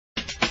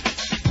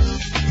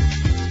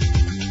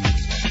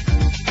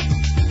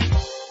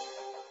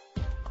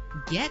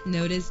Get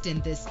noticed in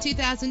this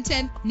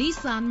 2010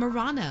 Nissan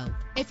Murano.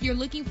 If you're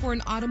looking for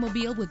an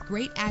automobile with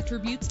great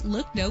attributes,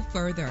 look no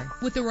further.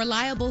 With a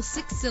reliable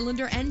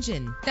 6-cylinder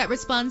engine that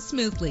responds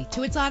smoothly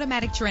to its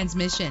automatic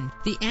transmission,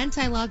 the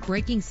anti-lock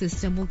braking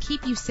system will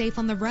keep you safe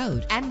on the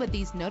road. And with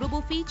these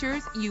notable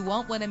features, you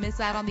won't want to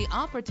miss out on the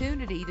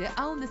opportunity to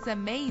own this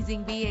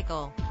amazing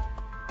vehicle.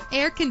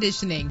 Air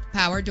conditioning,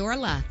 power door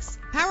locks,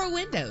 power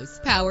windows,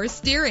 power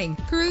steering,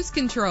 cruise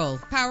control,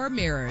 power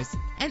mirrors,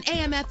 an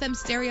AM/FM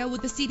stereo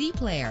with a CD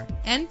player.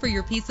 And for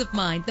your peace of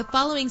mind, the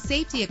following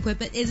safety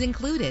equipment is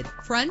included: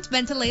 front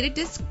ventilated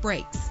disc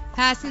brakes,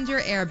 passenger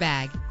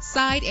airbag,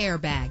 side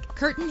airbag,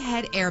 curtain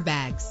head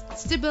airbags,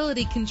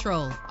 stability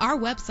control. Our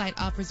website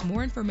offers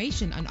more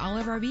information on all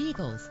of our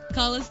vehicles.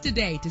 Call us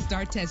today to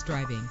start test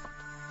driving.